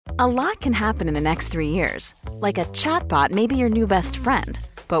A lot can happen in the next 3 years. Like a chatbot may be your new best friend.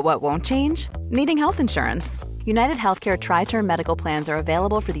 But what won't change? Needing health insurance. United Healthcare Tri-Term Medical Plans are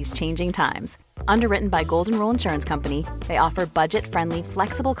available for these changing times. Underwritten by Golden Rule Insurance Company, they offer budget-friendly,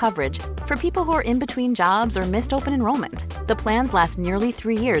 flexible coverage for people who are in between jobs or missed open enrollment. The plans last nearly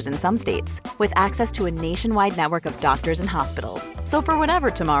 3 years in some states, with access to a nationwide network of doctors and hospitals. So for whatever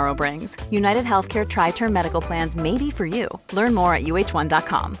tomorrow brings, United Healthcare Tri-Term Medical Plans may be for you. Learn more at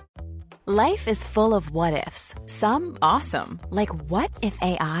uh1.com. Life is full of what-ifs. Some awesome, like what if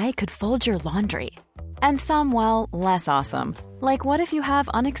AI could fold your laundry? And some, well, less awesome. Like what if you have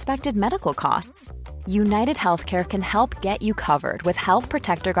unexpected medical costs? United Healthcare can help get you covered with Health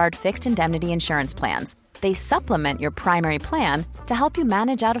Protector Guard fixed indemnity insurance plans. They supplement your primary plan to help you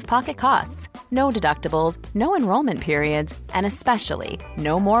manage out-of-pocket costs. No deductibles, no enrollment periods, and especially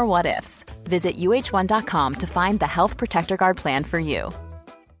no more what-ifs. Visit uh1.com to find the Health Protector Guard plan for you.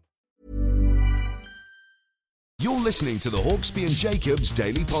 You're listening to the Hawksby and Jacobs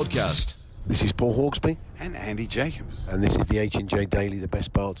Daily Podcast. This is Paul Hawksby. And Andy Jacobs. And this is the H&J Daily, the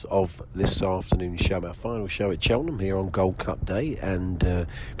best parts of this afternoon's show. Our final show at Cheltenham here on Gold Cup Day. And we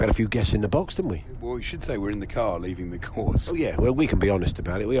had a few guests in the box, didn't we? Well, we should say we're in the car leaving the course. Oh, yeah. Well, we can be honest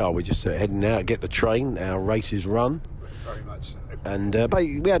about it. We are. We're just heading out, get the train. Our race is run. Very much so. And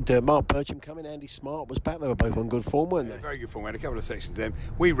we had Mark Bircham coming, Andy Smart was back. They were both on good form, weren't they? Very good form. We had a couple of sections then.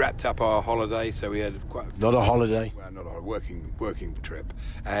 We wrapped up our holiday, so we had quite... Not a holiday. Well, not a working trip.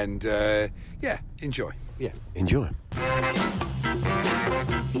 And, enjoy. Yeah, enjoy.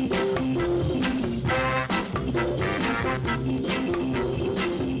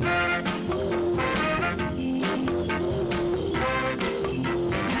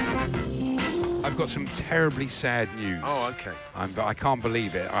 I've got some terribly sad news. Oh, okay. I can't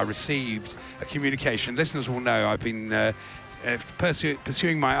believe it. I received a communication. Listeners will know I've been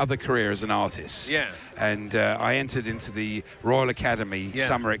pursuing my other career as an artist. Yeah. And I entered into the Royal Academy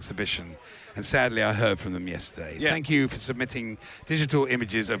Summer Exhibition. And sadly, I heard from them yesterday. Yeah. Thank you for submitting digital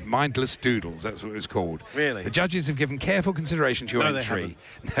images of mindless doodles. That's what it was called. Really? The judges have given careful consideration to your entry.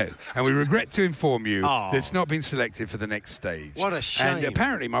 No. And we regret to inform you that it's not been selected for the next stage. What a shame. And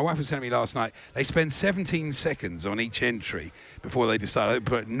apparently, my wife was telling me last night, they spend 17 seconds on each entry before they decide to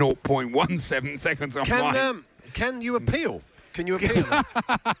put 0.17 seconds on mine. Can you appeal? Can you appeal?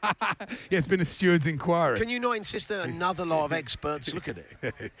 Yeah, it's been a steward's inquiry. Can you not insist that another lot of experts look at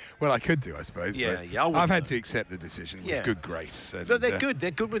it? Well, I could do, I suppose. Yeah, but yeah. I've had to accept the decision with good grace. And, but they're good.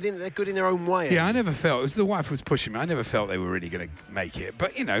 They're good in their own way. Yeah, I never felt it was the wife was pushing me. I never felt they were really going to make it.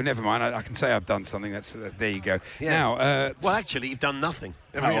 But never mind. I can say I've done something. There you go. Yeah. Now, well, actually, you've done nothing.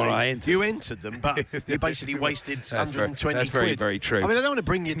 You entered them, but you basically wasted 120 That's very, very true. I mean, I don't want to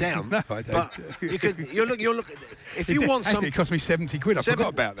bring you down. No, I don't. But you'll look. If you want actually, it cost me 70 quid. I forgot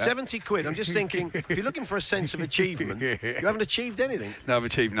about that. 70 quid. I'm just thinking, if you're looking for a sense of achievement, you haven't achieved anything. No, I've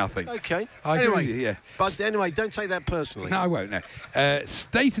achieved nothing. Okay. I agree with you, yeah. But anyway, don't take that personally. No, I won't, no.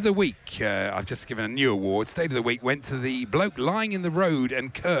 State of the Week. I've just given a new award. State of the Week went to the bloke lying in the road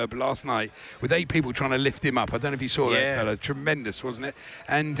and curb last night with 8 people trying to lift him up. I don't know if you saw that fella. Tremendous, wasn't it?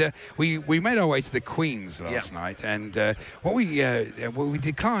 And we made our way to the Queen's last night, and we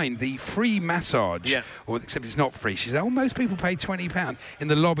declined the free massage, except it's not free. She said, most people pay £20 in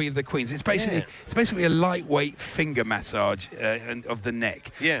the lobby of the Queen's. It's basically a lightweight finger massage of the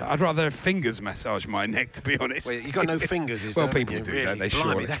neck. Yeah. I'd rather have fingers massage my neck, to be honest. Well, you've got no fingers, is well, that, people you? do, really? don't they?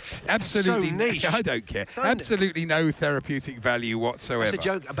 Blimey, Sure. that's absolutely so niche. I don't care. Absolutely no therapeutic value whatsoever. That's a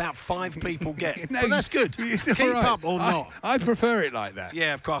joke about 5 people get. No, but that's good. Keep right. up or not. I prefer it like that.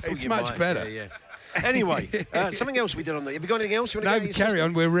 Yeah, of course. It's much better. Yeah. Anyway, something else we did on the... Have you got anything else you want to No, carry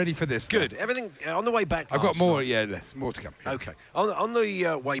on. We're ready for this. Good. Now. Everything on the way back. I've got more. Yeah, there's more to come. Okay. On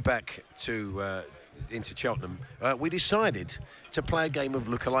the way back to into Cheltenham, we decided to play a game of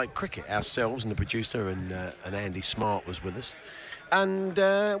lookalike cricket ourselves, and the producer and Andy Smart was with us. And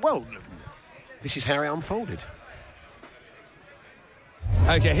this is how it unfolded.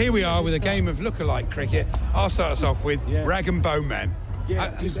 Okay, here we are with a game of lookalike cricket. I'll start us off with Rag and Bone Man. Yeah,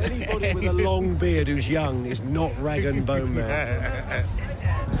 because anybody with a long beard who's young is not Rag and Bone Man.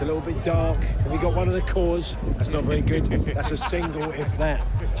 It's a little bit dark. Have you got one of the cores? That's not very good. That's a single, if that.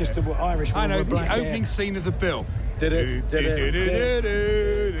 Just the Irish one. I know, with the black opening hair. scene of the bill. Did it? Yeah,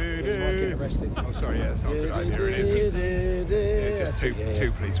 You might get arrested. Oh, sorry, yeah, that's not a good idea, is it? Yeah, just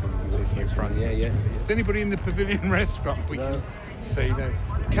two policemen in front of us. Yeah. Is anybody in the Pavilion restaurant we can see? No.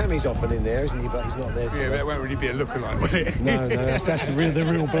 Cammy's often in there, isn't he? But he's not there. Yeah, that won't really be a lookalike, will it? No, that's the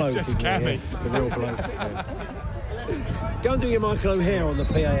real bloke. That's just isn't it? Cammy. Yeah, it's the real bloke. Yeah. Go and do your Michael O'Hare on the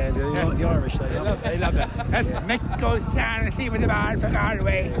PA, Andy. You like the Irish, they love it. They love that. Mick goes down and see with the man for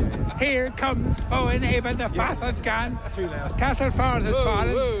Galway. Here comes Owen Haven, the fastest gun. Too loud. Castleford has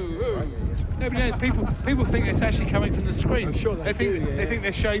fallen. No, but no, people think it's actually coming from the screen. I'm sure they do, They think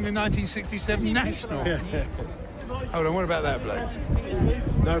they're showing the 1967 National. Hold on, what about that bloke?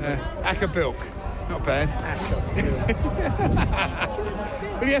 No, Acker Bilk. Not bad.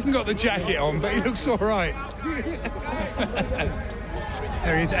 But he hasn't got the jacket on, but he looks all right.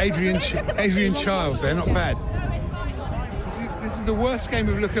 There he is, Adrian Childs there, not bad. This is the worst game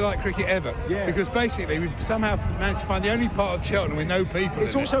of lookalike cricket ever. Yeah. Because basically we somehow managed to find the only part of Cheltenham with no people.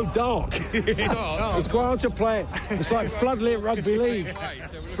 it's also dark. It's quite hard to play. It's like floodlit rugby league.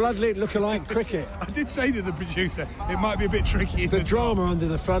 Floodlit lookalike cricket. I did say to the producer, it might be a bit tricky. The drama under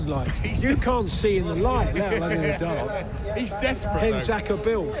the floodlight. You can't see in the light, let alone in the dark. He's desperate. Hence Acker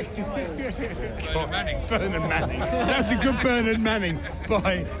Bill. Bernard Manning. That was a good Bernard Manning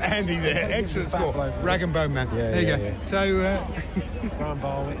by Andy there. Excellent score. Rag and bone man. Yeah, there you go. yeah. So, Brian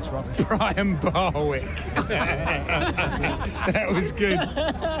Barwick's rubbish. Brian Barwick. That was good.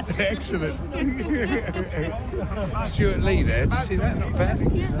 Excellent. Stuart Lee there. Did you see that? Not bad.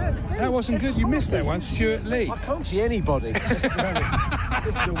 That wasn't good. You missed that one. Stuart Lee. I can't see anybody. This is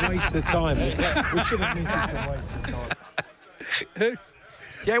a waste of time. We should have needed to waste of time.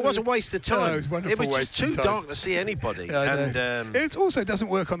 Yeah, it was a waste of time. No, it was wonderful. It was waste just of too time. dark to see anybody. And it also doesn't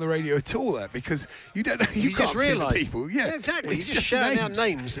work on the radio at all, that, because you don't know. You You can't just see the realise. people. Yeah, Yeah, exactly. It's You're just shouting out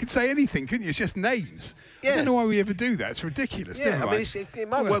names. You could say anything, couldn't you? It's just names. Yeah. I don't know why we ever do that. It's ridiculous. Yeah, Never I mean, mind. it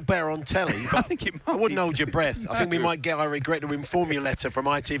might work better on telly, but I think it might. I wouldn't hold your breath. I think we No. might get I regret to inform you letter from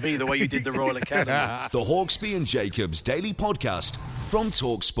ITV the way you did the Royal Academy. The Hawksbee and Jacobs Daily Podcast from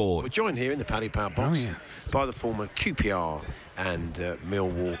TalkSport. We're joined here in the Paddy Power Box yes. by the former QPR and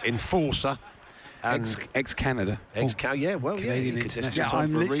Millwall enforcer. And Ex-Canada. yeah, well, Canadian yeah, contested international. time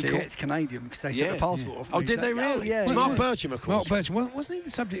I'm for a literally recall. ex-Canadian because they Yeah. took the passport off me. Oh, did they really? Yeah. It's Mark Bircham, of Mark course. Bircham, wasn't he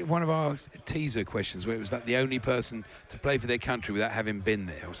the subject of one of our teaser questions where it was like the only person to play for their country without having been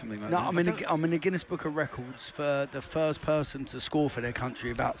there or something like No, that? I'm in the Guinness Book of Records for the first person to score for their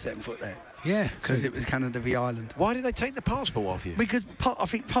country without setting foot there. Yeah. Because it was Canada v Ireland. Why did they take the passport off you? Because I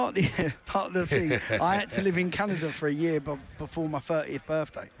think part of the thing, I had to live in Canada for a year before my 30th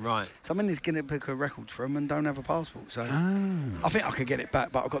birthday. Right. So I'm in this Guinness Book of Records for them and don't have a passport. So I think I could get it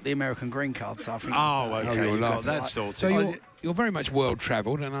back, but I've got the American green card, so I think. Oh, okay. you're You've got laughing. that sort So of. you're very much world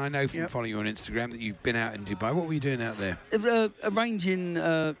travelled, and I know from Yep. following you on Instagram that you've been out in Dubai. What were you doing out there? Arranging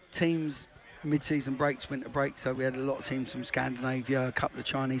teams, mid-season breaks, winter breaks. So we had a lot of teams from Scandinavia, a couple of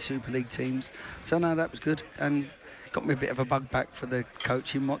Chinese Super League teams. So no, that was good, and got me a bit of a bug back for the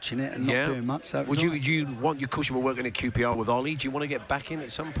coaching, watching it, and not doing much. So it was Would all right. you want your cushion were working at QPR with Ollie? Do you want to get back in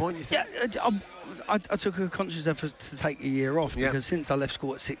at some point? You think? Yeah, I took a conscious effort to take a year off because since I left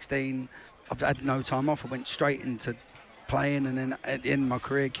school at 16, I've had no time off. I went straight into playing, and then at the end of my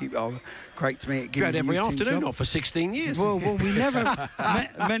career, QPR were great to me. You had every afternoon off for 16 years. Well, we never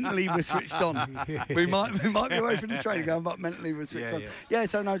mentally were switched on. We might be away from the training ground, but mentally we're switched on. Yeah,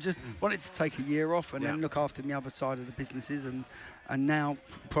 so no, just wanted to take a year off and then look after the other side of the businesses, and now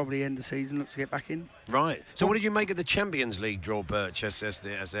probably end the season, look to get back in. Right. So what did you make of the Champions League draw, Birch, as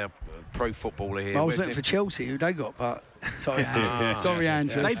our pro footballer here? Well, I was looking for Chelsea, who they got, but sorry, Andrew. Sorry,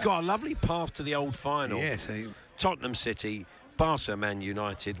 Andrew. They've got a lovely path to the old final. Yes. Tottenham City, Barca, Man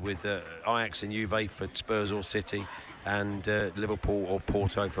United, with Ajax and Juve for Spurs or City, and Liverpool or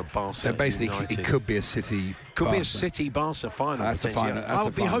Porto for Barca. So basically, United. it could be a City. Could be a Barca. City Barca final. That's the potentially. final. That's I the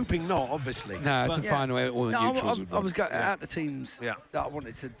would be final. hoping not, obviously. No, it's But- a final where all the neutrals would I was win. out the teams Yeah. that I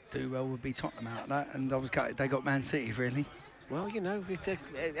wanted to do well would be Tottenham out of that, and I was gutted they got Man City really. Well, you know,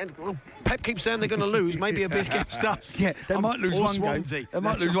 Pep keeps saying they're going to lose. Maybe a bit against us. Yeah, they might lose or one Swansea. game. They might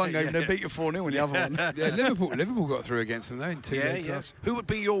That's lose one right, game. They beat you 4-0 in the other one. Yeah, Liverpool got through against them though in two legs last. Who would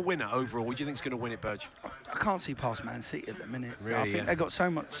be your winner overall? Who do you think's going to win it, Burge? I can't see past Man City at the minute. Really, I think yeah. they've got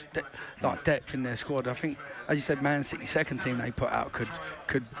so much depth in their squad. I think, as you said, Man City second team they put out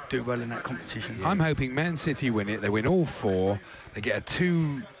could do well in that competition. I'm hoping Man City win it. They win all four. They get a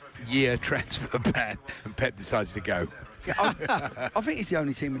 2-year transfer ban, and Pep decides to go. Yeah, I think it's the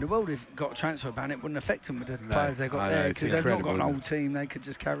only team in the world who've got a transfer ban. It wouldn't affect them with the players they've got I know, there it's because they've not got an incredible, old team. They could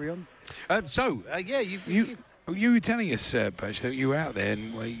just carry on. You were telling us, Birch, that you were out there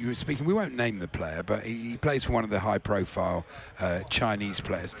and you were speaking. We won't name the player, but he plays for one of the high-profile Chinese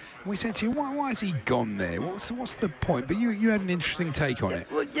players. And we said to you, why has he gone there? What's the point? But you had an interesting take on it.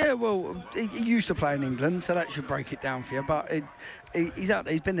 Well, he used to play in England, so that should break it down for you. But he's out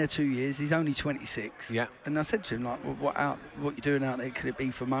there. He's been there 2 years. He's only 26. Yeah. And I said to him, like, what you're doing out there? Could it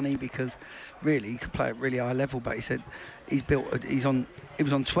be for money? Because really, he could play at really high level. But he said he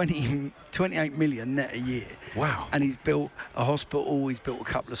was on 28 million net a year. Wow. And he's built a hospital. He's built a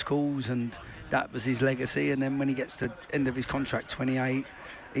couple of schools, and that was his legacy. And then when he gets to the end of his contract, 28.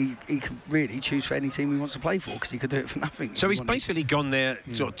 He can really choose for any team he wants to play for because he could do it for nothing. So he's basically gone there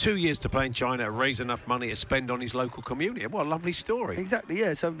sort of 2 years to play in China, raise enough money to spend on his local community. What a lovely story. Exactly,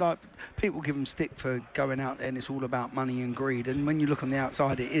 yeah. So like people give him stick for going out there and it's all about money and greed. And when you look on the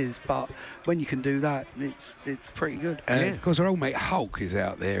outside, it is. But when you can do that, it's pretty good. Of course, our old mate Hulk is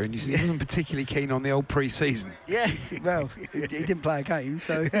out there, and he wasn't particularly keen on the old pre-season. Yeah, well, he didn't play a game,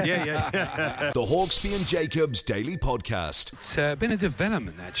 so... The Hawksbee and Jacobs Daily Podcast. It's been a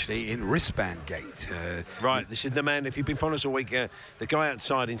development, actually, in Wristband Gate. Right, this is the man. If you've been following us all week, the guy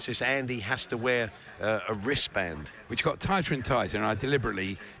outside insists Andy has to wear a wristband. Which got tighter and tighter, and I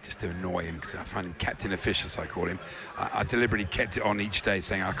deliberately, just to annoy him, because I find him Captain Officious, I call him, I deliberately kept it on each day,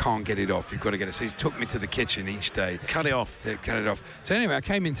 saying, I can't get it off, you've got to get it. So he took me to the kitchen each day. Cut it off. So anyway, I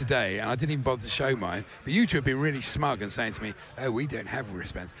came in today, and I didn't even bother to show mine, but you two have been really smug and saying to me, oh, we don't have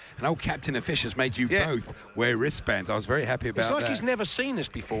wristbands. And old Captain Officious made you both wear wristbands. I was very happy about that. It's like he's never seen us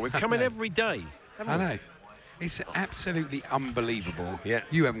before. We've come in every day. I know. It's absolutely unbelievable. Yeah.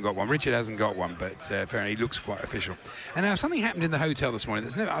 You haven't got one. Richard hasn't got one, but fairly, he looks quite official. And now something happened in the hotel this morning.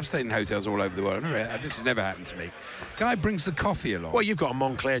 I've stayed in hotels all over the world. This has never happened to me. Guy brings the coffee along. Well, you've got a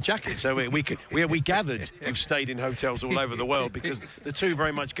Montclair jacket, so we gathered you've stayed in hotels all over the world because the two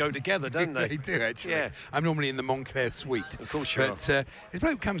very much go together, don't they? They do, actually. Yeah. I'm normally in the Montclair suite. Of course you are. But this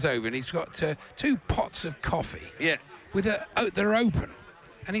bloke comes over and he's got 2 pots of coffee. Yeah. They're open.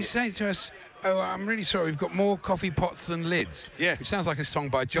 And he's saying to us, oh, I'm really sorry, we've got more coffee pots than lids. Yeah. Which sounds like a song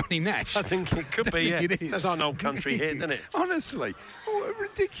by Johnny Nash. I think it could be, yeah. It is. That's an old country hit, isn't it? Honestly. What a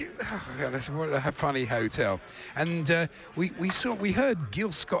ridiculous... Oh, God, what a funny hotel. And we heard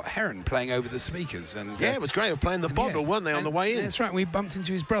Gil Scott-Heron playing over the speakers. And yeah, it was great. They were playing the bottle, weren't they, on the way in? That's right. We bumped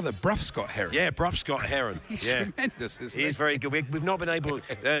into his brother, Bruff Scott-Heron. Yeah, Bruff Scott-Heron. He's tremendous, isn't he? He is very good. We've not been able...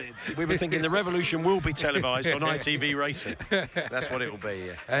 we were thinking the revolution will be televised on ITV Racing. That's what it will be,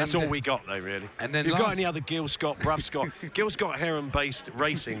 yeah. That's all we got, though, really. And then you've got any other Gil Scott, Bruff Scott, Gil Scott-Heron-based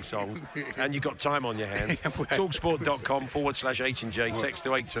racing songs, and you've got time on your hands. Talksport.com/H&J, text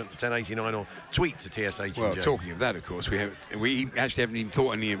to 81089 or tweet to TSH&J. Well, talking of that, of course, we actually haven't even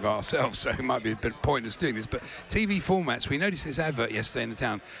thought any of ourselves, so it might be a bit pointless doing this. But TV formats, we noticed this advert yesterday in the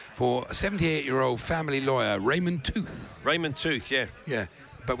town for a 78-year-old family lawyer, Raymond Tooth. Raymond Tooth, yeah. Yeah.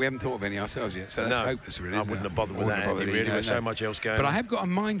 But we haven't thought of any ourselves yet, so that's hopeless, really. I wouldn't have bothered with that, really. There's so much else going on. But I have got a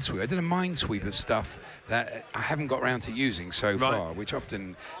mind sweep. I did a mind sweep of stuff that I haven't got around to using so far, which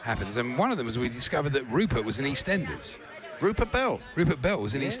often happens. And one of them was we discovered that Rupert was in EastEnders. Rupert Bell? Rupert Bell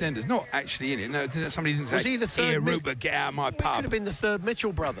was in EastEnders, not actually in it. No, somebody didn't say, was he the third Rupert, get out of my pub. He could have been the third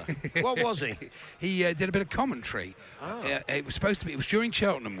Mitchell brother. What was he? He did a bit of commentary. It was during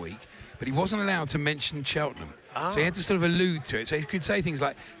Cheltenham week, but he wasn't allowed to mention Cheltenham. So he had to sort of allude to it. So he could say things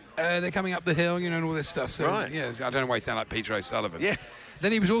like, they're coming up the hill, and all this stuff. So, yeah, I don't know why he sounded like Peter O'Sullivan. Yeah.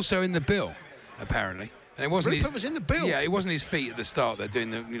 Then he was also in the bill, apparently. And it wasn't Rupert was in the bill? Yeah, it wasn't his feet at the start. They're doing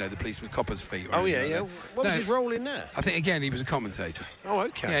the policeman Copper's feet. What was his role in that? I think, again, he was a commentator. Oh,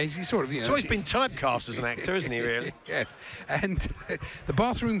 okay. Yeah, he's sort of, So he's been typecast as an actor, isn't he, really? Yes. And the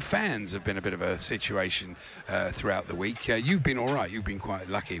bathroom fans have been a bit of a situation throughout the week. You've been all right. You've been quite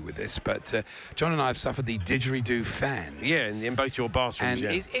lucky with this. But John and I have suffered the didgeridoo fan. Yeah, in both your bathrooms,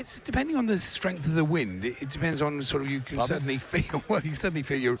 and it's depending on the strength of the wind. It depends on sort of, you can certainly feel,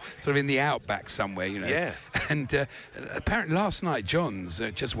 you're sort of in the outback somewhere, Yeah. And apparently last night, John's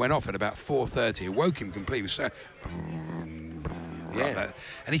just went off at about 4:30. It woke him completely. So, like that,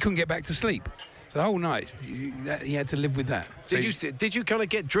 and he couldn't get back to sleep. So the whole night, he had to live with that. So did you kind of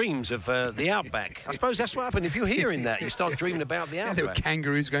get dreams of the outback? I suppose that's what happened. If you're hearing that, you start dreaming about the outback. There were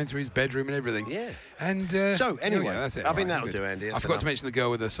kangaroos going through his bedroom and everything. Yeah. And so anyway, that's it. I think that'll do, Andy. I forgot to mention the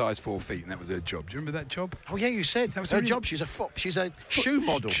girl with the size 4 feet, and that was her job. Do you remember that job? Oh yeah, you said that was her job. She's a shoe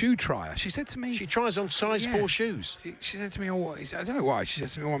model, shoe trier. She said to me, she tries on size 4 shoes. She said to me, I don't know why. She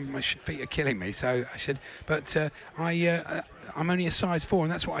said to me, my feet are killing me. So I said, but I'm only a size 4,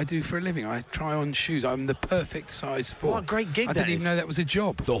 and that's what I do for a living. I try on shoes. I'm the perfect size 4. What a great gig I didn't even know that was a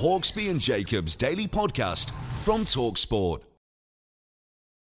job. The Hawksbee and Jacobs Daily Podcast from TalkSport.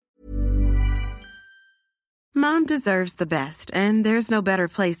 Mom deserves the best, and there's no better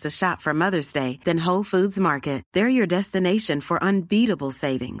place to shop for Mother's Day than Whole Foods Market. They're your destination for unbeatable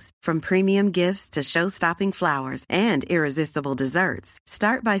savings, from premium gifts to show-stopping flowers and irresistible desserts.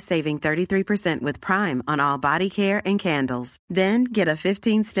 Start by saving 33% with Prime on all body care and candles. Then get a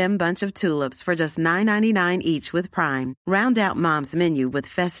 15-stem bunch of tulips for just $9.99 each with Prime. Round out Mom's menu with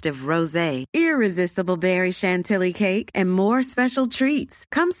festive rosé, irresistible berry chantilly cake, and more special treats.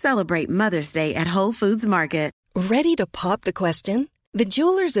 Come celebrate Mother's Day at Whole Foods Market. Ready to pop the question? The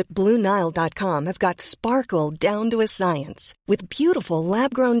jewelers at BlueNile.com have got sparkle down to a science with beautiful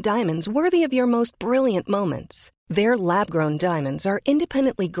lab-grown diamonds worthy of your most brilliant moments. Their lab-grown diamonds are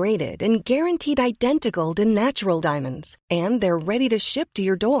independently graded and guaranteed identical to natural diamonds, and they're ready to ship to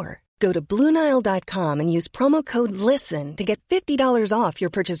your door. Go to BlueNile.com and use promo code LISTEN to get $50 off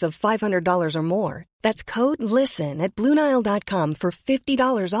your purchase of $500 or more. That's code LISTEN at BlueNile.com for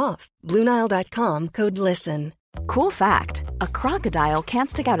 $50 off. BlueNile.com, code LISTEN. Cool fact, a crocodile can't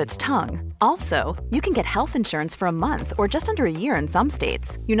stick out its tongue. Also, you can get health insurance for a month or just under a year in some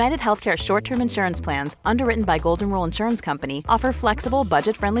states. United Healthcare short-term insurance plans, underwritten by Golden Rule Insurance Company, offer flexible,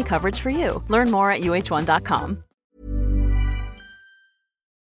 budget-friendly coverage for you. Learn more at UH1.com.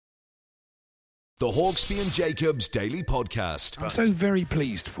 The Hawksbee and Jacobs Daily Podcast. I'm so very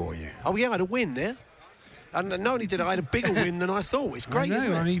pleased for you. Oh, yeah, I had a win there. And not only did I had a bigger win than I thought. It's great, isn't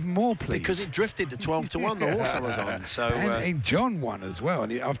it? I'm even more pleased. Because it drifted to 12-1, the horse I was on. So, and John won as well.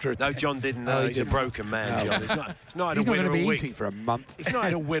 And after no, John didn't. He's a broken man, John. He's not he's had a win not going to be week. eating for a month. He's not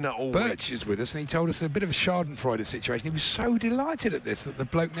had a winner all Birch week. is with us, and he told us a bit of a Schadenfreude situation. He was so delighted at this that the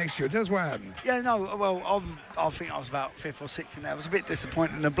bloke next to you. Tell us what happened. Yeah, no, well, I think I was about 5th or 6th in there. I was a bit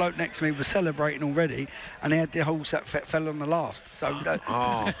disappointed, and the bloke next to me was celebrating already, and he had the horse that fell on the last. So,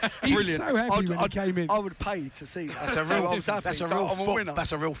 he was brilliant. so happy when he came in. I would pay to see that.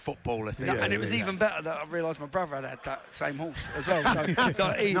 That's a real footballer thing. And it was even better that I realised my brother had that same horse as well. So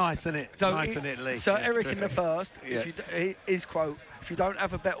nice, isn't it? Nice, isn't it, Lee? So Eric in the first, his quote, if you don't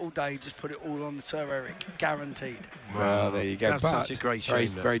have a bet all day, just put it all on Sir Eric, guaranteed. Well, there you go. That's such a great shame.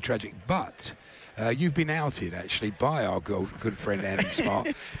 Very, very tragic. But you've been outed, actually, by our good friend Andy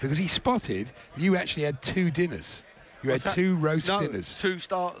Smart, because he spotted you actually had 2 dinners. You had 2 roast dinners. 2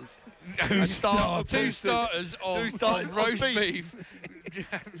 starters. Two starters of roast beef.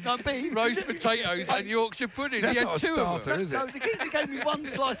 No, beef. Roast potatoes and Yorkshire pudding. That's he had not a 2 starter, of them. is it? No, the geezer gave me 1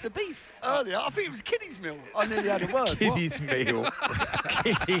 slice of beef earlier. I think it was kiddies meal. I nearly had a word. Kiddies meal.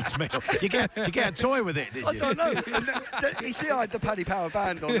 Kiddies meal. Did you get a toy with it, did you? I don't know. You see, I had the Paddy Power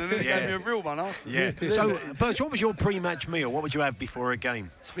band on, and then he gave me a real one after. Yeah. So, Birch, what was your pre-match meal? What would you have before a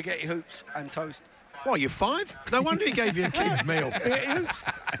game? Spaghetti hoops and toast. What, you're 5? No wonder he gave you a kid's meal. Spaghetti hoops.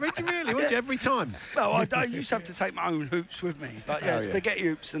 Did you really? Would you every time? No, I used to have to take my own hoops with me. But spaghetti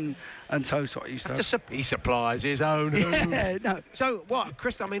hoops and toast. What I used to have. He supplies his own hoops. Yeah, no. So what,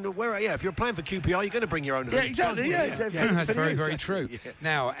 Chris? I mean, if you're playing for QPR, you're going to bring your own hoops. Yeah, exactly. Yeah, That's very, very true. Yeah.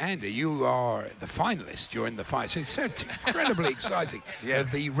 Now, Andy, you are the finalist. You're in the fight. So it's so incredibly exciting.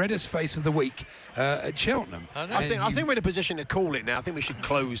 The reddest face of the week at Cheltenham. I think we're in a position to call it now. I think we should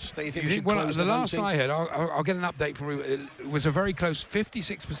close. Do you think we should close the last I heard, I'll get an update from you. It was a very close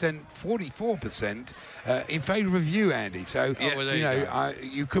 56%, 44% in favour of you, Andy. So,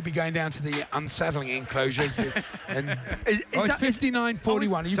 you could be going down to the unsettling enclosure. And it's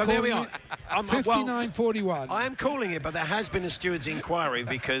 59-41. Are you so there we are. 59-41. I am calling it, but there has been a steward's inquiry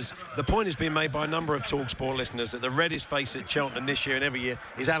because the point has been made by a number of TalkSport listeners that the reddest face at Cheltenham this year and every year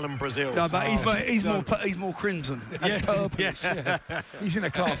is Alan Brazil. No, but he's more crimson. That's purple. Yeah. He's in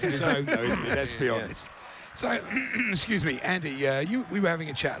a class of his own, though, isn't he? Let's be honest. So, excuse me, Andy, we were having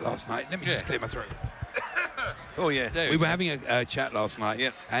a chat last night. Let me just clear my throat. Oh, yeah. We were having a chat last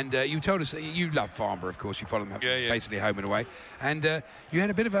night, and you told us that you love Farnborough, of course. You follow them basically home and away. And you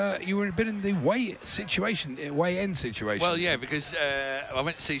were a bit in the way end situation. Well, yeah, because I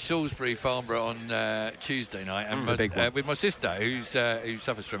went to see Salisbury Farnborough on Tuesday night, and with my sister, who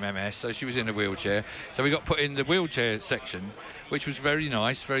suffers from MS, so she was in a wheelchair. So we got put in the wheelchair section, which was very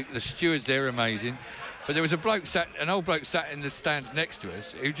nice. The stewards there are amazing. But there was an old bloke sat in the stands next to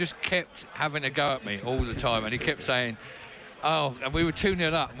us who just kept having a go at me all the time, and he kept saying, and we were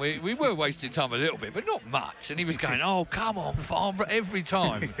 2-0 up, and we were wasting time a little bit, but not much. And he was going, come on, Farnborough, every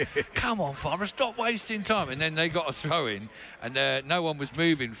time. Come on, Farnborough, stop wasting time. And then they got a throw in, and no one was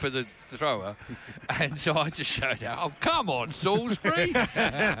moving for the thrower. And so I just shouted out, come on, Salisbury.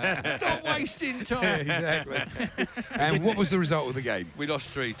 Stop wasting time. Exactly. And what was the result of the game? We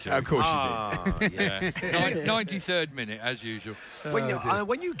lost 3-2. Of course you did. Yeah. 93rd minute, as usual.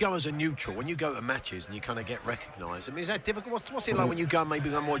 When you go as a neutral, when you go to matches and you kind of get recognised, I mean, is that difficult What's it like when you go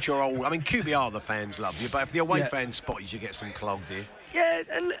and watch your old? I mean, QPR, the fans love you, but if the away fans spot you get some clogged, do you? Yeah,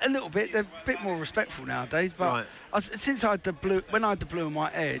 a little bit. They're a bit more respectful nowadays. But since I had the blue, when I had the blue and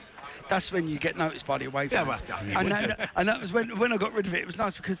white head, that's when you get noticed by the away fans. And that was when I got rid of it. It was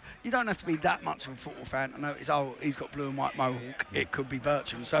nice because you don't have to be that much of a football fan to notice, he's got blue and white mohawk. It could be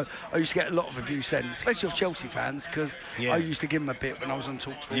Bertram. So I used to get a lot of abuse then, especially of Chelsea fans, because I used to give them a bit when I was on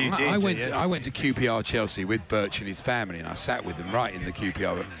TalkSport. I went to QPR Chelsea with Birch and his family, and I sat with them right in the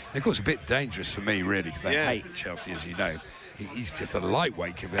QPR. And of course, a bit dangerous for me, really, because they hate Chelsea, as you know. He's just a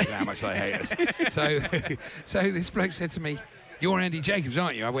lightweight compared to how much they hate us. So this bloke said to me, "You're Andy Jacobs,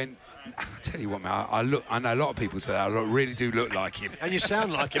 aren't you?" I went, "I'll tell you what, man, I know a lot of people say I really do look like him." And you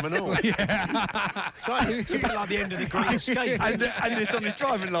sound like him and all. It's like the end of the Great Escape. and it's on his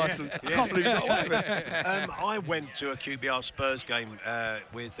driving licence. I can't believe he got away with it. I went to a QPR Spurs game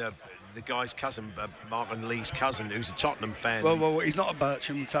with the guy's cousin, Mark and Lee's cousin, who's a Tottenham fan. Well, he's not a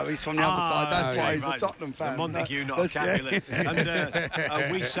Bertram, so he's from the other side. That's why he's a Tottenham fan. Montague, not a Capulet.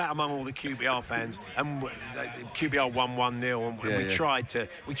 And we sat among all the QPR fans, and QPR won 1-0,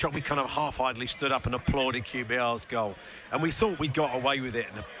 and we kind of half-heartedly stood up and applauded QPR's goal, and we thought we'd got away with it,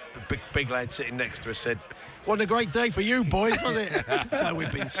 and a big lad sitting next to us said, "Wasn't a great day for you boys, was it?" So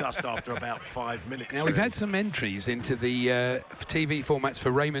we've been sussed after about 5 minutes. Now, we've had some entries into the TV formats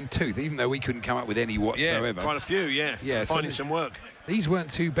for Raymond Tooth, even though we couldn't come up with any whatsoever. Yeah, quite a few, finding some work. These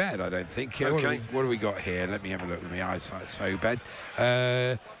weren't too bad, I don't think. Okay. What do we got here? Let me have a look. My eyesight's so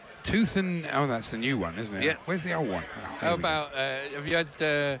bad. Tooth and... Oh, that's the new one, isn't it? Yeah. Where's the old one? How about... have you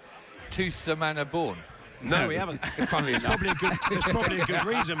had Tooth the Manor Born? No, we haven't. Funnily enough. There's probably a good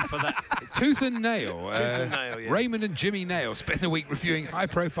reason for that. Tooth and Nail. Yeah. Raymond and Jimmy Nail spent the week reviewing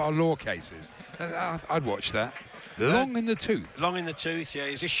high-profile law cases. I'd watch that. Long in the Tooth. Long in the Tooth, yeah.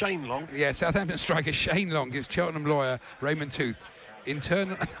 Is this Shane Long? Yeah, Southampton striker Shane Long gives Cheltenham lawyer Raymond Tooth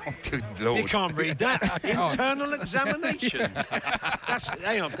internal... Oh, good Lord. You can't read that. Internal examination.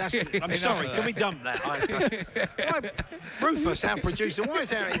 Hang on, I'm sorry, can we dump that? Rufus, our producer, why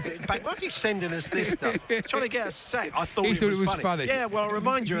is why is he sending us this stuff? Trying to get us sacked. I thought it was funny. Yeah, well, I'll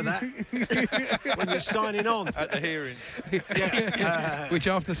remind you of that when you're signing on. At the hearing. Which,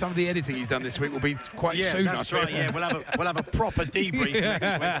 after some of the editing he's done this week, will be quite soon. Yeah, that's right, yeah. We'll have a proper debrief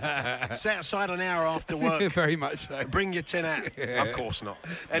next week. Set aside an hour after work. Very much so. Bring your tin out. Of course not.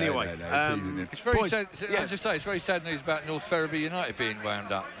 Anyway, it's very sad. As I say, it's very sad news about North Ferriby United being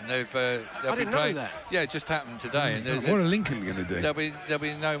wound up, and they'll be playing. Know that. Yeah, it just happened today. And what are Lincoln going to do? There'll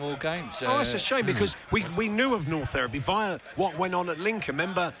be no more games. It's a shame because we knew of North Ferriby via what went on at Lincoln.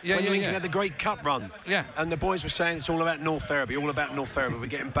 Remember when Lincoln had the Great Cup run? Yeah. And the boys were saying it's all about North Ferriby, We're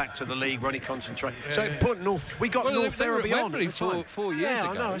getting back to the league. We're only concentrating. So put North Ferriby on at the time. 4 years ago.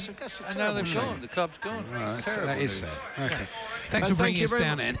 I know. And now they've gone. The club's gone. It's terrible. That is sad. Okay. Thanks for bringing us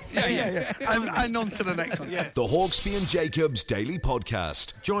down, Ed. Yeah. And on to the next one. Yeah. The Hawksbee and Jacobs Daily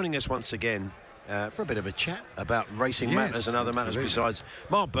Podcast. Joining us once again for a bit of a chat about racing matters and other matters besides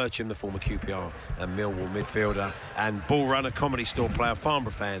Mark Bertram, the former QPR and Millwall midfielder, and ball runner, Comedy Store player,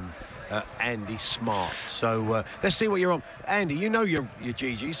 Farnborough fan, Andy Smart. So let's see what you're on. Andy, you know your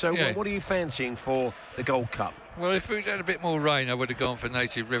GG, so what are you fancying for the Gold Cup? Well, if we'd had a bit more rain, I would have gone for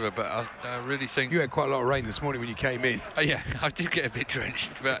Native River, but I really think... You had quite a lot of rain this morning when you came in. Yeah, I did get a bit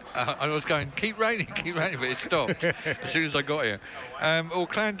drenched, but I was going, keep raining, but it stopped as soon as I got here.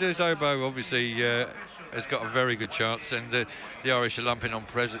 Auckland des Obo obviously has got a very good chance, and the Irish are lumping on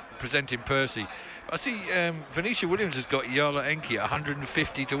presenting Percy. I see Venetia Williams has got Yala Enki at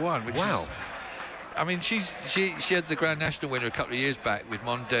 150 to 1, which is... I mean, she had the Grand National winner a couple of years back with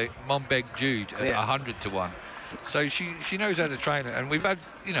Monbeg Jude at 100 to 1. So she knows how to train it, and we've had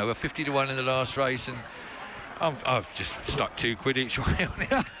a 50 to 1 in the last race, and I've just stuck £2 each way on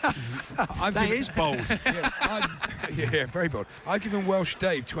it. That is bold. Yeah, very bold. I've given Welsh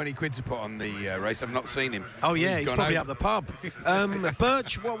Dave 20 quid to put on the race. I've not seen him. Oh yeah, he's probably up the pub.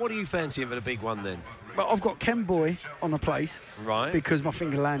 Birch, what do you fancy for the big one then? But I've got Ken Boy on a place. Right. Because my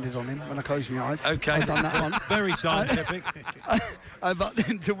finger landed on him when I closed my eyes. Okay. I've done that one. Very scientific. But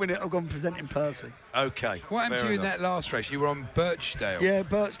then to win it, I've gone presenting Percy. Okay. What happened to you in that last race? You were on Birchdale. Yeah,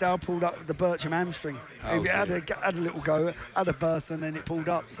 Birchdale pulled up the Bircham hamstring. It had a little go, had a burst, and then it pulled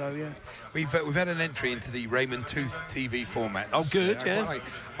up. So yeah. We've had an entry into the Raymond Tooth TV formats. Oh, good. Yeah.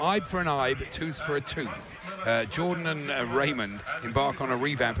 Ibe for an Ibe, Tooth for a Tooth. Jordan and Raymond embark on a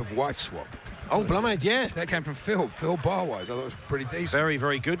revamp of Wife Swap. Oh, Blumhead, yeah. That came from Phil Barwise. I thought it was pretty decent. Very,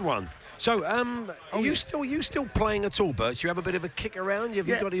 very good one. So, are you still playing at all, Bert? You have a bit of a kick around? Have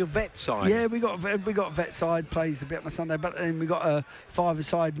you got your vet side? Yeah, we got vet side, plays a bit on a Sunday, but then we got a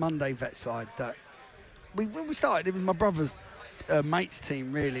five-a-side Monday vet side that when we started, it was my brother's mate's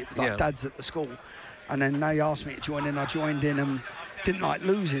team, really. It was like dad's at the school. And then they asked me to join in. I joined in and didn't like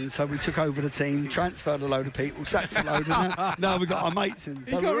losing, so we took over the team, transferred a load of people, sacked a load, and now we got our mates in.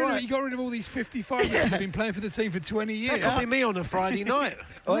 So you got rid of all these 55 years who've been playing for the team for 20 years. That could be me on a Friday night.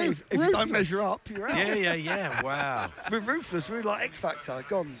 Well, if you don't measure up, you're out. Yeah. Wow. We're ruthless. We're like X Factor.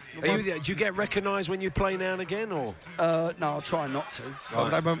 Gone. Do you get recognised when you play now and again, or? No, I'll try not to.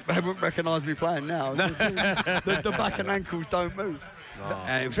 Right. They won't recognise me playing now. The back and ankles don't move.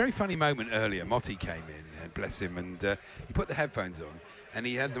 A very funny moment earlier. Motti came in, bless him, and he put the headphones on. And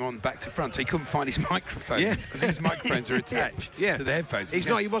he had them on back to front, so he couldn't find his microphone because his microphones are attached to the headphones.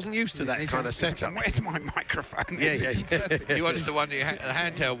 He wasn't used to that kind of setup. Where's my microphone? He wants the one, the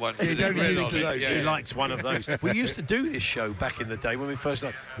handheld one. He's only used to those. He likes one of those. We used to do this show back in the day when we first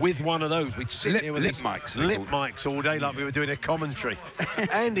started with one of those. We'd sit here with lip mics all day, like we were doing a commentary.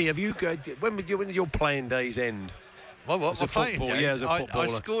 Andy, have you? When did your playing days end? Well, what my playing days? As a footballer. I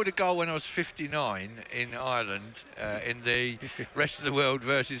scored a goal when I was 59 in Ireland in the Rest of the World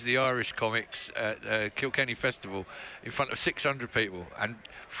versus the Irish Comics at Kilkenny Festival in front of 600 people. And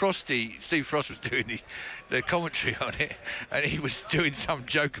Steve Frost was doing the commentary on it, and he was doing some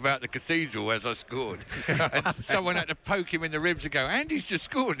joke about the cathedral as I scored. And someone had to poke him in the ribs and go, "Andy's just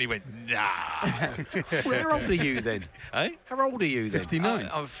scored," and he went, "Nah." Well, how old are you then? How old are you then? 59.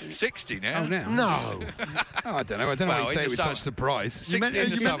 I'm 60 now. Oh, now? No. I don't know why you say it with such surprise. You meant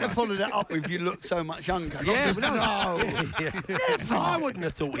to follow that up with "you look so much younger." Yeah, Never. I wouldn't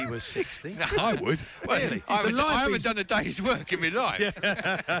have thought he was 60. No, I would. Really? I haven't done a day's work in my life.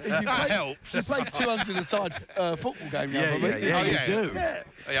 That helps. You played 200-a-side football game. You do.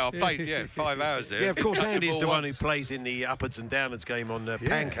 Yeah, I played 5 hours there. Yeah, of course, Andy's the one who plays in the Upwards and Downwards game on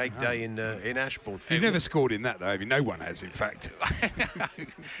Pancake Day in Ashbourne. You've never scored in that, though, have you? No one has, in fact.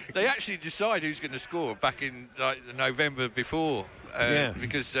 They actually decide who's going to score back in November before,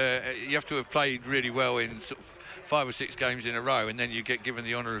 because you have to have played really well in sort of 5 or 6 games in a row, and then you get given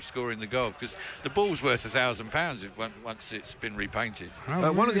the honour of scoring the goal, because the ball's worth £1,000 once it's been repainted.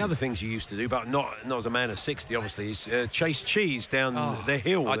 One of the other things you used to do, but not as a man of 60, obviously, is chase cheese down the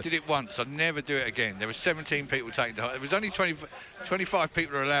hill. I did it once. I'd never do it again. There were 17 people taking the. There was only 25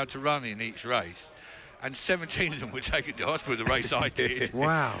 people are allowed to run in each race. And 17 of them were taken to hospital the race I did.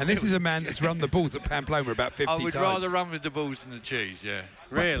 Wow. And this is a man that's run the bulls at Pamplona about 50 times. I would rather run with the bulls than the cheese, yeah.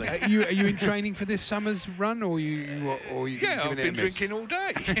 Really? Are you in training for this summer's run, or you I've been drinking all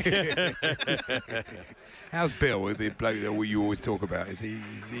day. How's Bill, the bloke that you always talk about?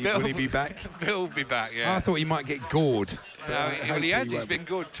 Will he be back? Bill will be back, yeah. I thought he might get gored. Well, he has. He's been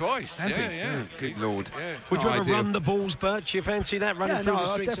gored twice. Has he? Yeah. Good Lord. Yeah. Would you ever run the balls, Bert? You fancy that, running through the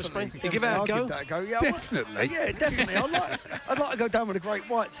streets of Spain? You give that a go? I'll give that a go, yeah. Definitely. Yeah, definitely. I'd like to go down with the Great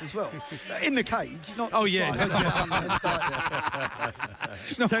Whites as well. In the cage, not Oh, yeah.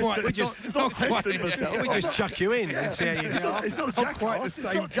 not quite. We just chuck you in and see how you go. It's not quite the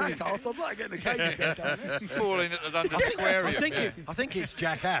same jackass. I'd like to get in the cage and go down there. Falling at the London Aquarium. I think it's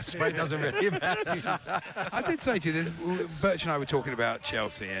jackass, but it doesn't really matter. I did say to you this. Birch and I were talking about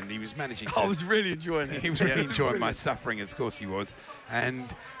Chelsea, and he was managing to. I was really enjoying it. He was really enjoying my suffering, of course he was.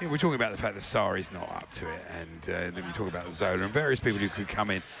 And we're talking about the fact that Sarri's not up to it, and then we talk about Zola and various people who could come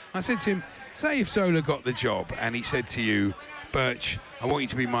in. I said to him, say if Zola got the job and he said to you, Birch, I want you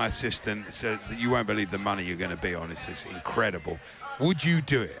to be my assistant, so that you won't believe the money you're going to be on. It's just incredible. Would you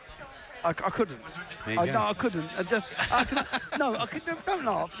do it? I couldn't. No, I couldn't. Don't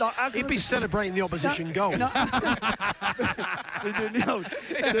laugh. He'd be celebrating the opposition goal. The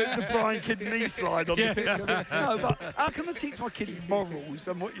Brian Kidd knee slide on the picture. No, but how can I teach my kids morals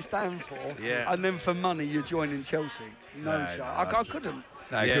and what you stand for, and then for money you're joining Chelsea? No, I couldn't.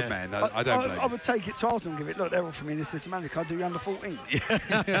 No, good man. I don't blame you. I would take it to Arsenal and give it, look, they're offering me an assistant manager. Can I do you under 14?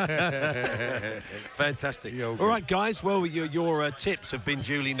 Fantastic. All right, guys. Well, your tips have been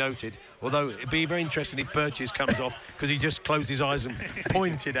duly noted. Although it'd be very interesting if Birch's comes off, because he just closed his eyes and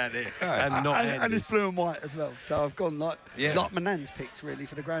pointed at it and it's blue and white as well. So I've gone like my nan's picks really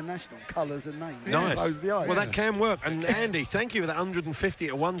for the Grand National, colours and names. Nice. Close the eye. Well, that can work. And Andy, thank you for that 150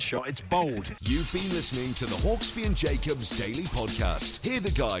 to 1 shot. It's bold. You've been listening to the Hawksbee and Jacobs Daily Podcast. Hear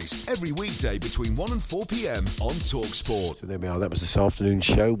the guys every weekday between 1 and 4 p.m. on TalkSport. So there we are. That was this afternoon's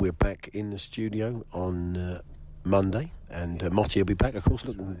show. We're back in the studio on Monday, and Motti will be back, of course,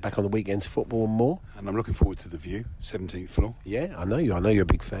 looking back on the weekend's football and more. And I'm looking forward to the view, 17th floor. Yeah, I know you. I know you're a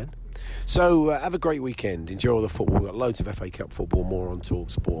big fan. So have a great weekend. Enjoy all the football. We've got loads of FA Cup football, more on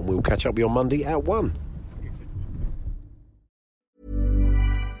TalkSport, and we'll catch up with you on Monday at 1.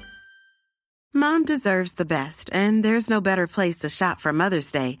 Mom deserves the best, and there's no better place to shop for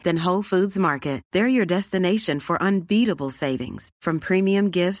Mother's Day than Whole Foods Market. They're your destination for unbeatable savings, from premium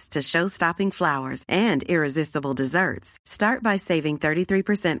gifts to show-stopping flowers and irresistible desserts. Start by saving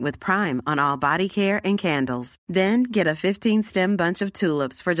 33% with Prime on all body care and candles. Then get a 15-stem bunch of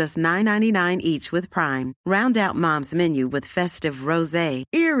tulips for just $9.99 each with Prime. Round out Mom's menu with festive rosé,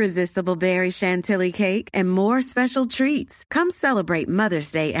 irresistible berry chantilly cake, and more special treats. Come celebrate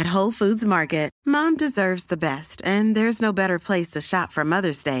Mother's Day at Whole Foods Market. Mom deserves the best, and there's no better place to shop for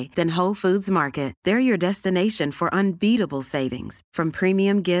Mother's Day than Whole Foods Market. They're your destination for unbeatable savings, from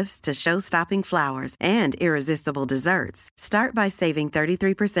premium gifts to show-stopping flowers and irresistible desserts. Start by saving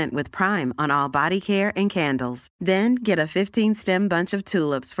 33% with Prime on all body care and candles. Then get a 15-stem bunch of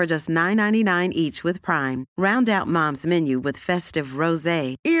tulips for just $9.99 each with Prime. Round out Mom's menu with festive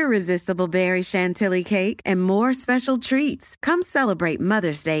rosé, irresistible berry chantilly cake, and more special treats. Come celebrate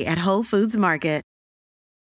Mother's Day at Whole Foods Market.